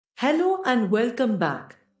Hello and welcome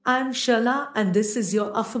back. I'm Shyla and this is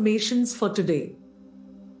your affirmations for today.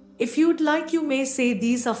 If you'd like, you may say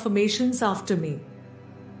these affirmations after me.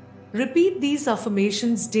 Repeat these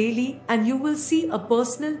affirmations daily and you will see a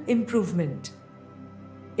personal improvement.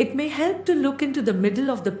 It may help to look into the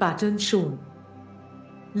middle of the pattern shown.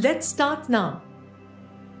 Let's start now.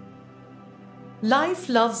 Life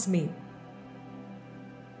loves me.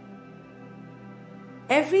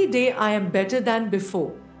 Every day I am better than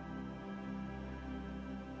before.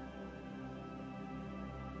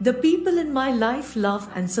 The people in my life love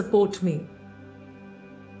and support me.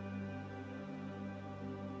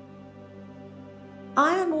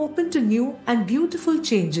 I am open to new and beautiful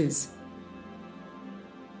changes.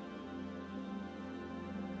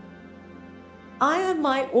 I am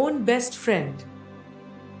my own best friend.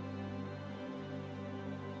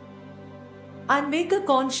 I make a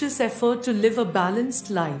conscious effort to live a balanced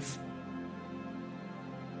life.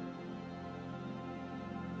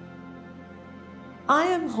 I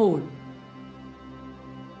am whole.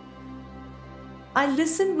 I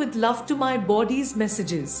listen with love to my body's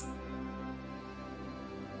messages.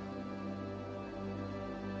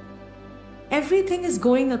 Everything is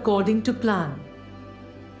going according to plan.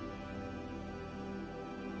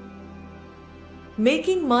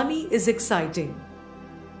 Making money is exciting.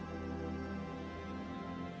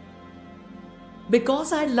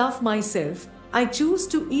 Because I love myself, I choose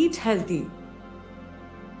to eat healthy.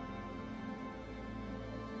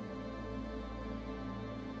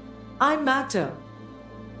 I matter.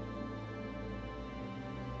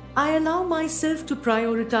 I allow myself to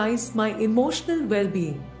prioritize my emotional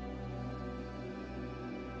well-being.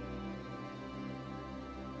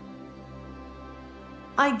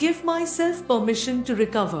 I give myself permission to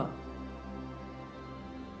recover.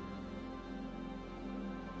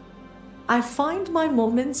 I find my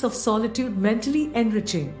moments of solitude mentally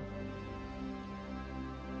enriching.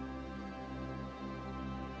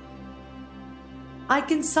 I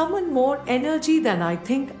can summon more energy than I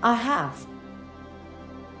think I have.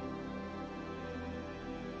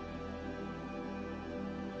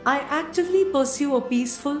 I actively pursue a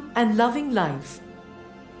peaceful and loving life.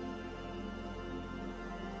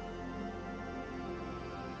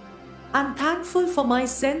 I'm thankful for my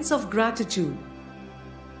sense of gratitude.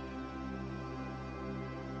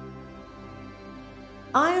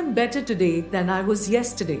 I am better today than I was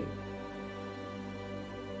yesterday.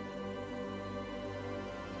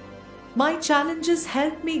 My challenges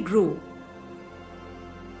help me grow.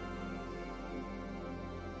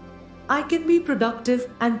 I can be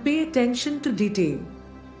productive and pay attention to detail.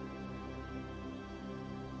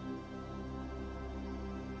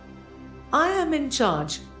 I am in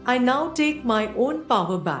charge. I now take my own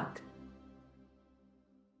power back.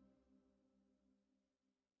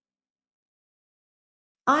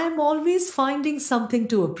 I am always finding something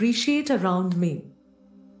to appreciate around me.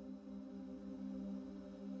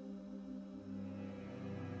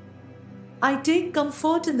 I take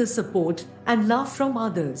comfort in the support and love from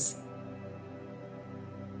others.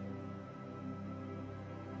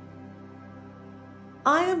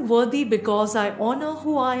 I am worthy because I honor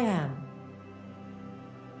who I am.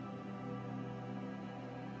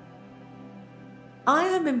 I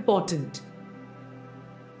am important.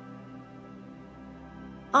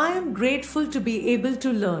 I am grateful to be able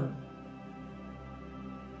to learn.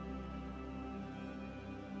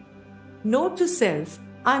 Note to self,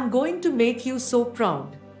 I'm going to make you so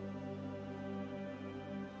proud.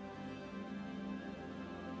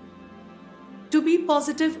 To be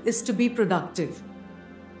positive is to be productive.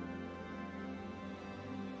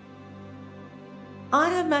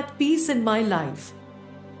 I am at peace in my life.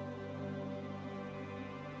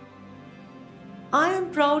 I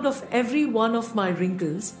am proud of every one of my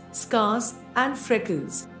wrinkles, scars, and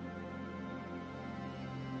freckles.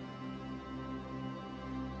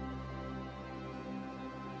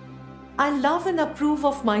 I love and approve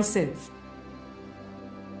of myself.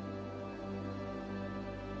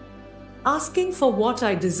 Asking for what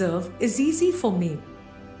I deserve is easy for me.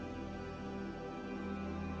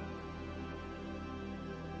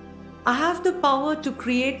 I have the power to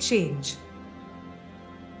create change.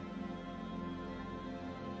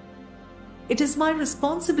 It is my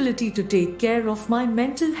responsibility to take care of my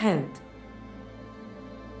mental health.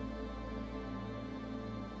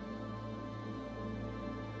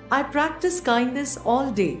 I practice kindness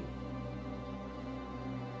all day.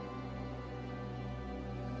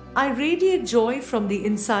 I radiate joy from the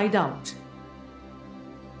inside out.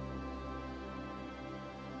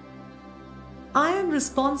 I am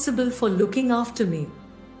responsible for looking after me.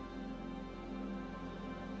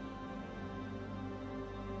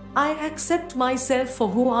 I accept myself for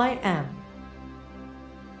who I am.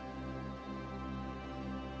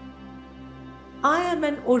 I am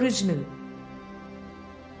an original.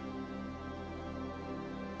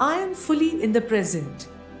 I am fully in the present.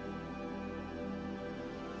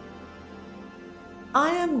 I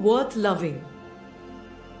am worth loving.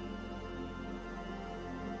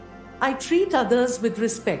 I treat others with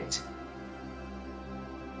respect.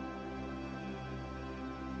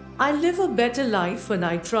 I live a better life when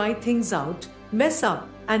I try things out, mess up,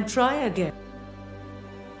 and try again.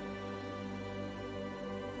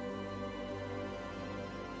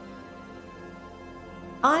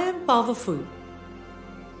 I am powerful.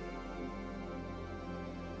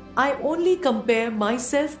 I only compare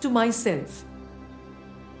myself to myself.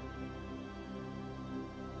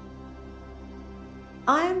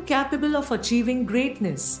 I am capable of achieving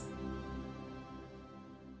greatness.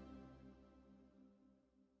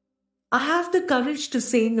 I have the courage to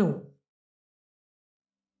say no.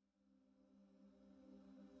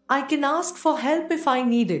 I can ask for help if I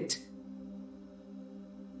need it.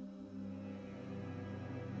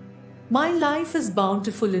 My life is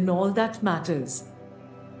bountiful in all that matters.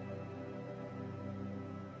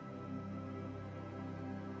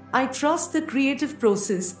 I trust the creative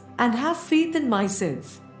process and have faith in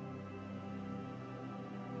myself.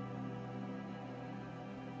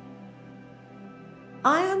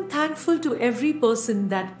 I am thankful to every person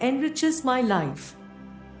that enriches my life.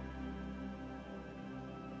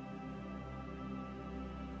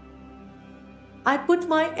 I put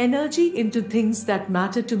my energy into things that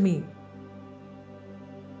matter to me.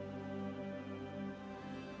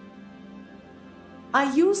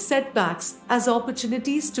 I use setbacks as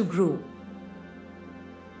opportunities to grow.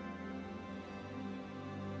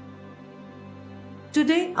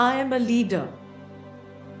 Today I am a leader.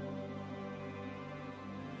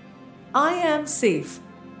 I am safe.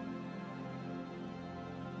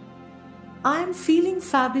 I am feeling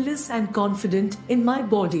fabulous and confident in my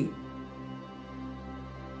body.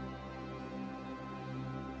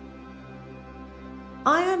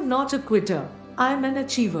 I am not a quitter. I am an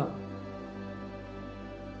achiever.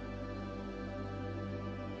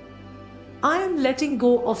 I am letting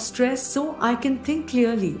go of stress so I can think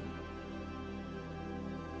clearly.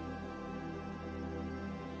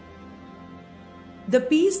 The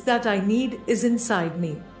peace that I need is inside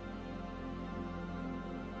me.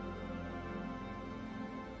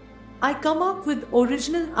 I come up with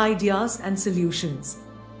original ideas and solutions.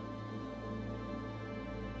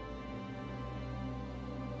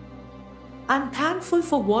 I'm thankful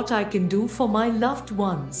for what I can do for my loved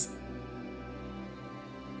ones.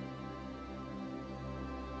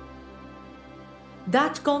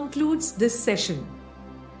 That concludes this session.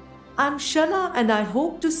 I'm Shyla and I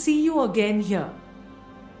hope to see you again here.